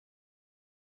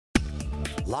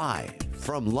Live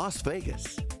from Las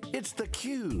Vegas, it's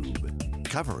theCUBE,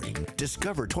 covering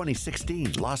Discover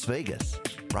 2016 Las Vegas.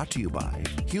 Brought to you by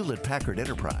Hewlett-Packard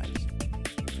Enterprise.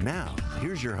 Now,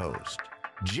 here's your host,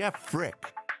 Jeff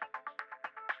Frick.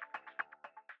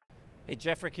 Hey,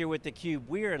 Jeff Frick here with theCUBE.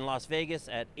 We're in Las Vegas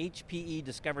at HPE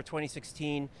Discover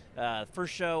 2016.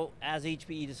 First show as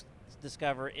HPE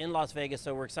Discover in Las Vegas,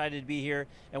 so we're excited to be here.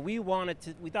 And we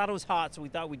thought it was hot, so we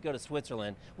thought we'd go to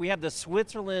Switzerland. We have the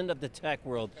Switzerland of the tech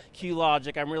world,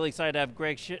 QLogic. I'm really excited to have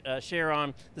Greg Scherer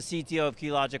on, the CTO of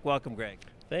QLogic. Welcome, Greg.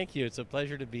 Thank you, it's a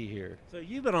pleasure to be here. So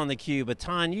you've been on theCUBE a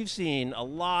ton, you've seen a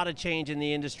lot of change in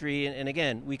the industry, and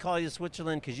again, we call you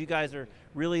Switzerland because you guys are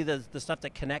really the stuff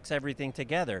that connects everything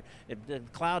together. The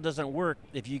cloud doesn't work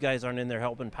if you guys aren't in there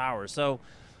helping power. So,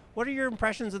 what are your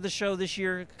impressions of the show this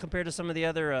year compared to some of the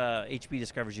other HPE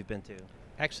Discovers you've been to?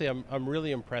 Actually, I'm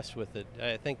really impressed with it.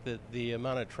 I think that the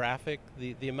amount of traffic,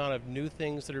 the amount of new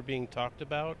things that are being talked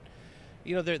about,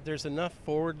 you know, there's enough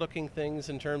forward-looking things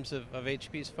in terms of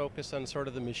HPE's focus on sort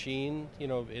of the machine, you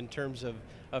know, in terms of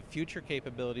future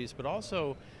capabilities, but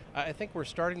also I think we're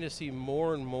starting to see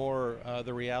more and more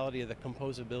the reality of the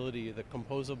composability, the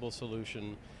composable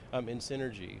solution in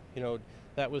Synergy. You know,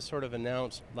 that was sort of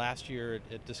announced last year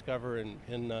at Discover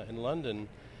in London,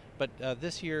 but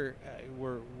this year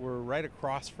we're right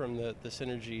across from the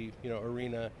Synergy, you know,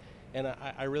 arena. And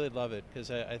I really love it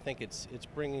because I think it's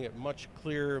bringing it much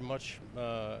clearer, much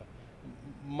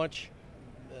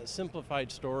simplified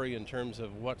story in terms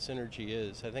of what Synergy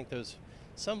is. I think there's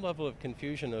some level of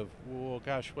confusion of, well,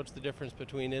 gosh, what's the difference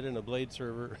between it and a blade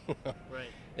server right.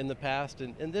 in the past?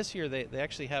 And this year they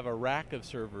actually have a rack of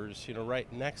servers, you know,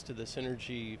 right next to the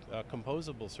Synergy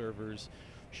composable servers,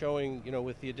 showing, you know,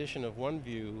 with the addition of one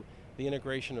view, the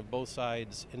integration of both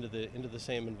sides into the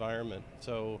same environment.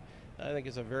 So I think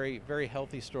it's a very, very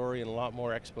healthy story and a lot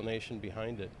more explanation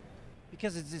behind it.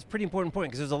 Because it's a pretty important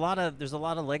point, because there's a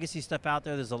lot of legacy stuff out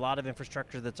there, there's a lot of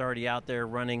infrastructure that's already out there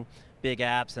running big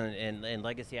apps and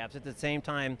legacy apps. At the same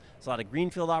time, there's a lot of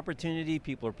greenfield opportunity,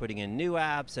 people are putting in new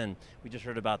apps, and we just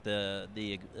heard about the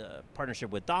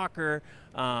partnership with Docker.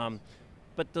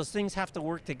 But those things have to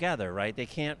work together, right? They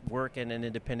can't work in an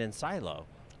independent silo.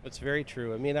 That's very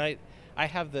true. I mean, I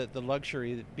have the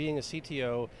luxury, being a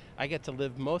CTO, I get to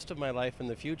live most of my life in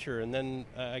the future, and then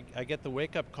I get the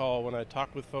wake-up call when I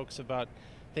talk with folks about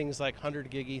things like 100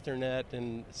 gig Ethernet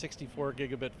and 64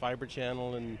 gigabit fiber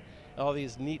channel and all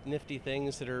these neat, nifty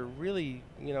things that are really,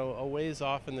 you know, a ways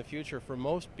off in the future for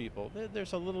most people.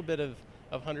 There's a little bit of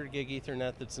 100 gig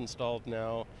Ethernet that's installed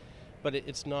now, but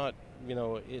it's not, you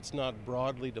know, it's not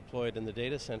broadly deployed in the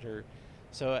data center.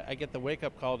 So I get the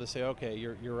wake-up call to say, okay,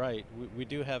 you're right. We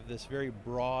do have this very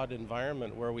broad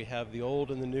environment where we have the old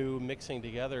and the new mixing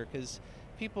together, because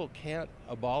people can't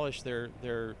abolish their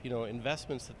you know,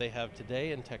 investments that they have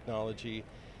today in technology.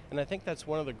 And I think that's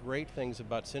one of the great things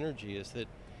about Synergy, is that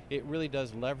it really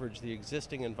does leverage the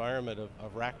existing environment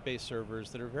of rack-based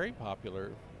servers that are very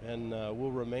popular and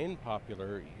will remain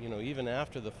popular, you know, even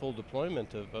after the full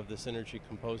deployment of the Synergy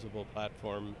composable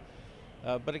platform.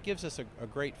 But it gives us a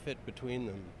great fit between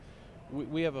them.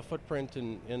 We have a footprint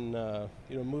in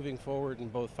you know, moving forward in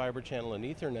both fiber channel and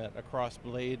Ethernet across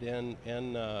blade and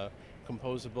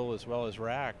composable as well as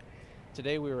rack.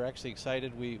 Today we were actually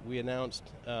excited. We announced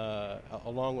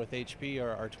along with HP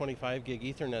our 25 gig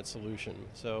Ethernet solution.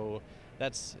 So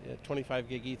that's 25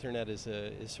 gig Ethernet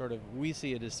is sort of, we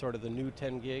see it as sort of the new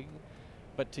 10 gig.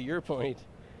 But to your point,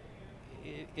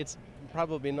 it's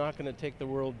probably not going to take the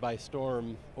world by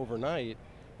storm overnight,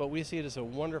 but we see it as a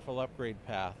wonderful upgrade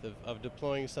path of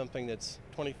deploying something that's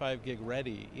 25 gig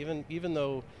ready. Even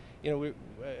though, you know,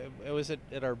 I was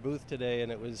at our booth today,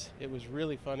 and it was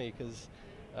really funny because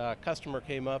a customer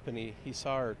came up and he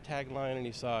saw our tagline and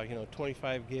he saw, you know,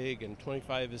 25 gig and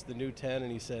 25 is the new 10,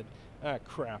 and he said, ah,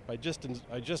 crap, I just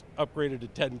upgraded to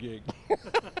 10 gig.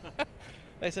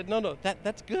 I said, no,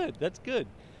 that's good, that's good.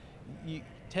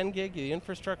 10 gig, the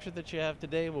infrastructure that you have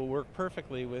today will work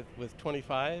perfectly with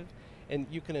 25, and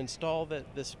you can install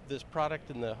this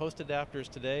product in the host adapters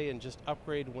today and just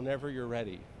upgrade whenever you're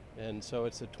ready. And so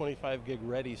it's a 25 gig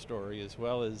ready story, as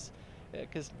well as,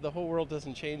 because the whole world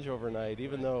doesn't change overnight,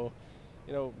 even though,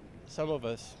 you know, some of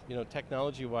us, you know,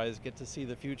 technology-wise get to see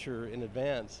the future in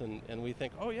advance, and we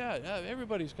think, oh yeah,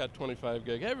 everybody's got 25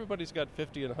 gig, everybody's got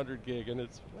 50 and 100 gig, and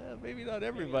it's, well, maybe not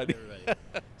everybody. Maybe not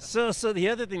everybody. So the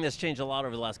other thing that's changed a lot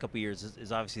over the last couple of years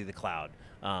is obviously the cloud.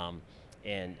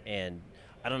 And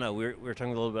I don't know. We were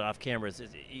talking a little bit off camera.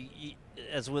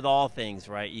 As with all things,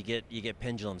 right? You get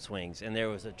pendulum swings, and there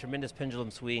was a tremendous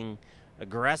pendulum swing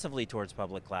aggressively towards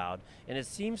public cloud, and it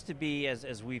seems to be,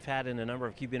 as we've had in a number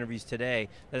of CUBE interviews today,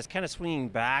 that it's kind of swinging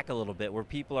back a little bit, where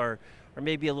people are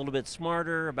maybe a little bit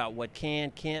smarter about what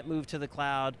can't move to the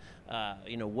cloud.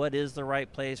 What is the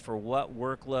right place for what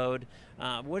workload?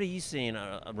 What are you seeing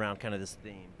around kind of this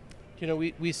theme?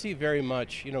 We see very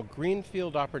much,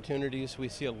 greenfield opportunities. We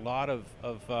see a lot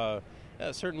of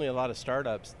certainly a lot of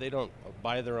startups. They don't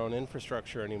buy their own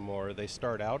infrastructure anymore. They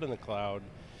start out in the cloud.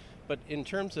 But in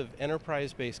terms of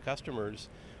enterprise-based customers,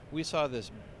 we saw this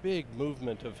big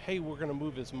movement of, hey, we're going to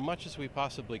move as much as we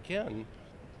possibly can.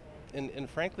 And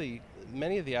frankly,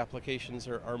 many of the applications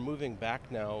are moving back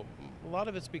now. A lot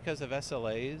of it's because of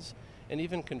SLAs and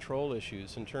even control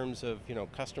issues in terms of,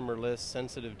 customer lists,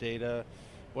 sensitive data,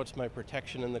 what's my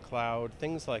protection in the cloud,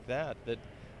 things like that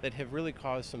have really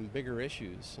caused some bigger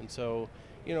issues. And so,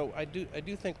 I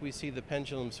do think we see the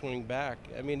pendulum swing back.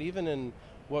 I mean, even in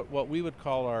what we would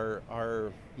call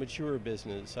our mature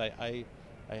business, I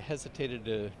hesitated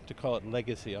to call it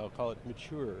legacy. I'll call it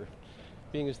mature,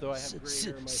 being as though I have gray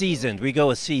hair myself. Seasoned. We go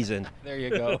with seasoned. There you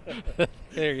go.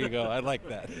 There you go. I like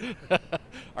that.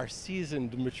 Our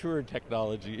seasoned, mature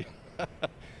technology.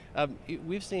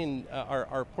 We've seen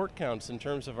our port counts, in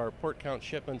terms of our port count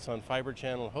shipments on fiber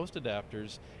channel host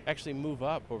adapters, actually move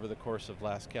up over the course of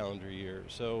last calendar year.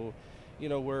 So,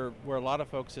 where a lot of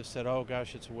folks have said, oh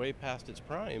gosh, it's way past its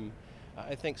prime,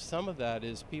 I think some of that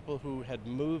is people who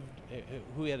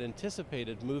had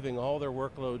anticipated moving all their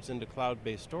workloads into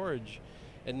cloud-based storage,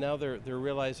 and now they're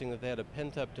realizing that they had a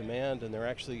pent-up demand, and they're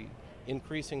actually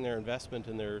increasing their investment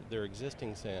in their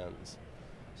existing SANs.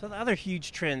 So the other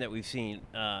huge trend that we've seen,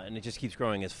 and it just keeps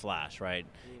growing, is flash, right?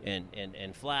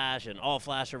 And flash and all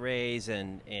flash arrays,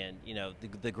 and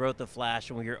the growth of flash.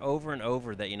 And we hear over and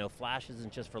over that flash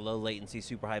isn't just for low latency,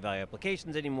 super high value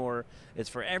applications anymore. It's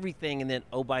for everything. And then,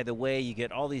 oh, by the way, you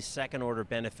get all these second order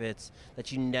benefits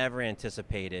that you never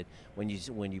anticipated when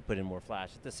you put in more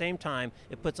flash. At the same time,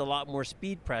 it puts a lot more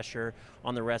speed pressure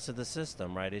on the rest of the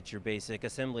system, right? It's your basic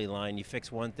assembly line. You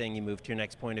fix one thing, you move to your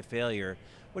next point of failure.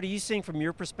 What are you seeing from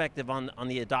your perspective on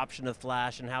the adoption of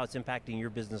flash and how it's impacting your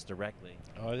business directly?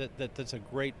 Oh, that's a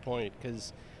great point,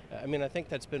 because I think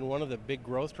that's been one of the big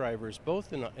growth drivers,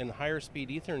 both in higher speed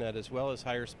Ethernet as well as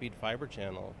higher speed fiber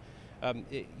channel.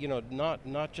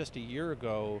 Not just a year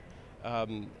ago,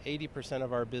 80%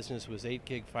 of our business was 8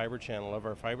 gig fiber channel, of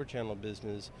our fiber channel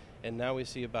business, and now we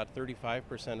see about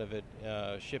 35% of it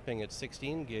shipping at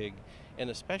 16 gig, and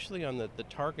especially on the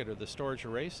target or the storage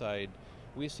array side,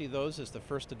 we see those as the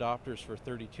first adopters for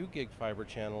 32 gig fiber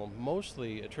channel,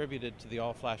 mostly attributed to the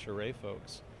all-flash array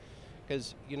folks.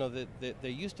 Because they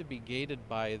used to be gated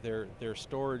by their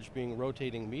storage being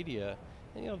rotating media,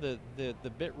 and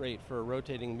the bit rate for a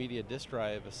rotating media disk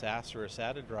drive, a SAS or a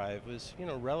SATA drive, was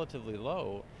relatively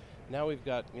low. Now we've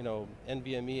got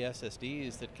NVMe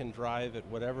SSDs that can drive at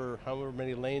however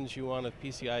many lanes you want of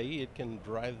PCIe, it can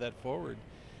drive that forward.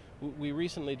 We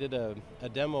recently did a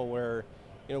demo where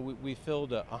we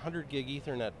filled a 100 gig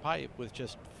Ethernet pipe with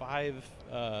just 5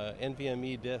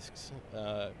 NVMe disks,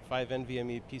 5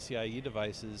 NVMe PCIe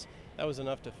devices. That was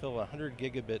enough to fill a 100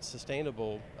 gigabit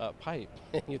sustainable pipe.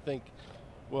 And you think,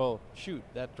 well, shoot,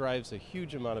 that drives a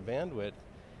huge amount of bandwidth,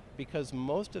 because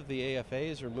most of the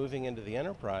AFAs are moving into the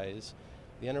enterprise.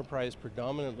 The enterprise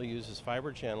predominantly uses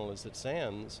fiber channel as its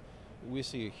SANs. We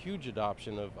see a huge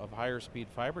adoption of higher speed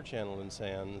fiber channel in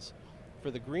SANs. For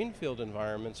the greenfield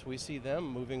environments, we see them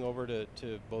moving over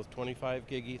to both 25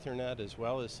 gig Ethernet, as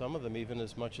well as some of them even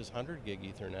as much as 100 gig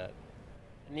Ethernet.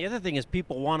 And the other thing is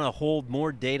people want to hold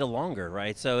more data longer,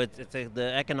 right? So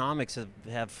the economics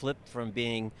have flipped from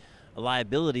being a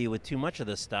liability with too much of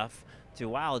this stuff to,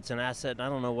 wow, it's an asset and I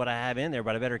don't know what I have in there,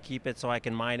 but I better keep it so I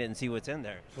can mine it and see what's in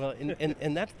there. Well,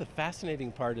 and that's the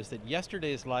fascinating part, is that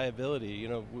yesterday's liability,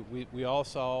 we all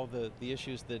saw the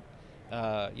issues that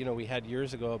we had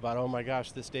years ago about, oh my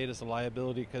gosh, this data is a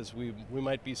liability because we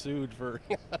might be sued for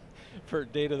for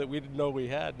data that we didn't know we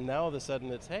had. And now all of a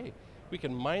sudden it's, hey, we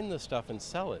can mine this stuff and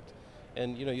sell it.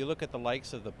 And you look at the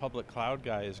likes of the public cloud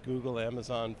guys, Google,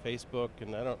 Amazon, Facebook,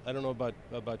 and I don't know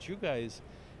about you guys.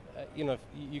 If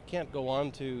you can't go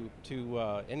on to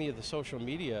any of the social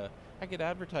media. I get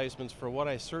advertisements for what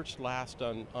I searched last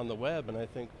on the web, and I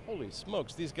think, holy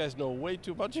smokes, these guys know way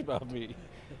too much about me.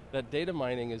 That data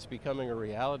mining is becoming a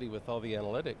reality with all the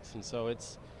analytics, and so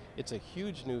it's a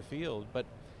huge new field. But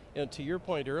to your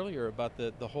point earlier about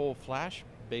the whole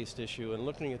flash-based issue and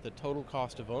looking at the total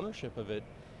cost of ownership of it,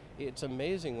 it's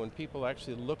amazing when people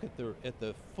actually look at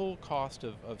the full cost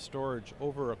of storage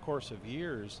over a course of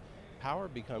years. power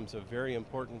becomes a very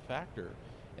important factor.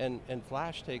 And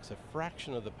flash takes a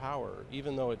fraction of the power,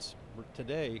 even though it's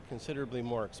today considerably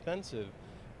more expensive.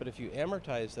 But if you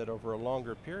amortize that over a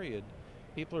longer period,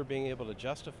 people are being able to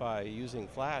justify using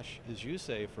flash, as you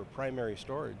say, for primary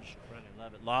storage. Right, I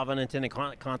love it. Law of unintended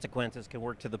consequences can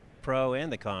work to the pro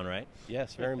and the con, right?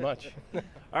 Yes, very much.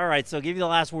 All right, so give you the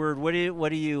last word. What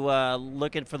are you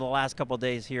looking for the last couple of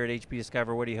days here at HPE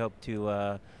Discover? What do you hope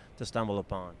to stumble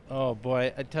upon? Oh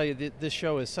boy, I tell you, this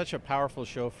show is such a powerful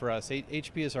show for us.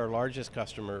 HP is our largest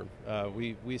customer.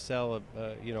 We sell,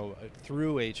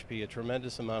 through HP a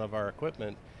tremendous amount of our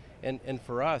equipment. And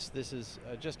for us, this is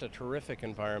just a terrific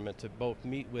environment to both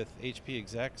meet with HP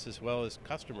execs as well as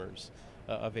customers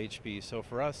of HP. So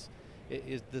for us,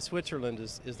 the Switzerland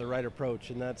is the right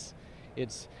approach, and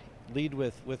it's lead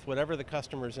with whatever the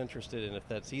customer is interested in. If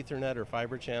that's Ethernet or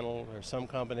fiber channel or some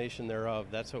combination thereof,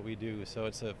 that's what we do. So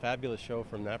it's a fabulous show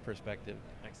from that perspective.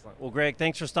 Excellent. Well, Greg,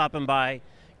 thanks for stopping by.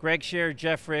 Greg, Scherer,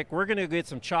 Jeff, Rick, we're going to get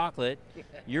some chocolate.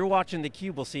 You're watching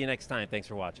theCUBE. We'll see you next time. Thanks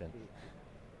for watching.